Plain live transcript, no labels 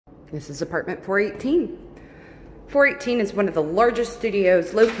This is apartment 418. 418 is one of the largest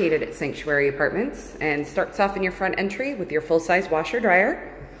studios located at Sanctuary Apartments and starts off in your front entry with your full-size washer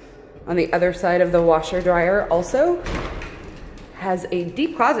dryer. On the other side of the washer dryer also has a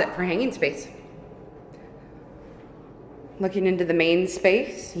deep closet for hanging space. Looking into the main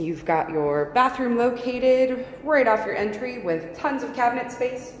space, you've got your bathroom located right off your entry with tons of cabinet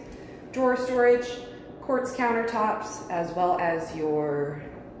space, drawer storage, quartz countertops, as well as your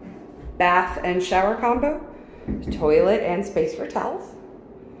bath and shower combo, toilet and space for towels.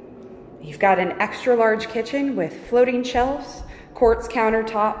 You've got an extra large kitchen with floating shelves, quartz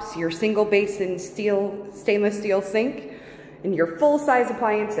countertops, your single basin stainless steel sink, and your full-size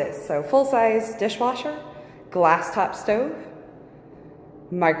appliances. So full-size dishwasher, glass top stove,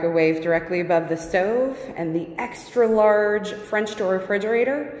 microwave directly above the stove, and the extra large French door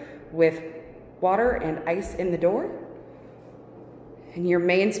refrigerator with water and ice in the door. And your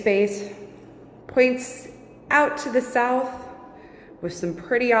main space points out to the south with some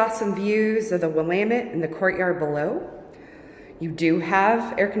pretty awesome views of the Willamette and the courtyard below. You do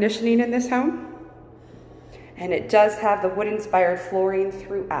have air conditioning in this home, and it does have the wood-inspired flooring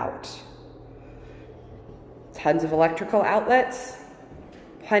throughout. Tons of electrical outlets,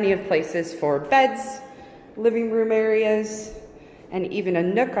 plenty of places for beds, living room areas, and even a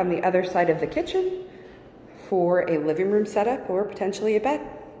nook on the other side of the kitchen for a living room setup or potentially a bed.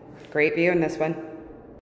 Great view in this one.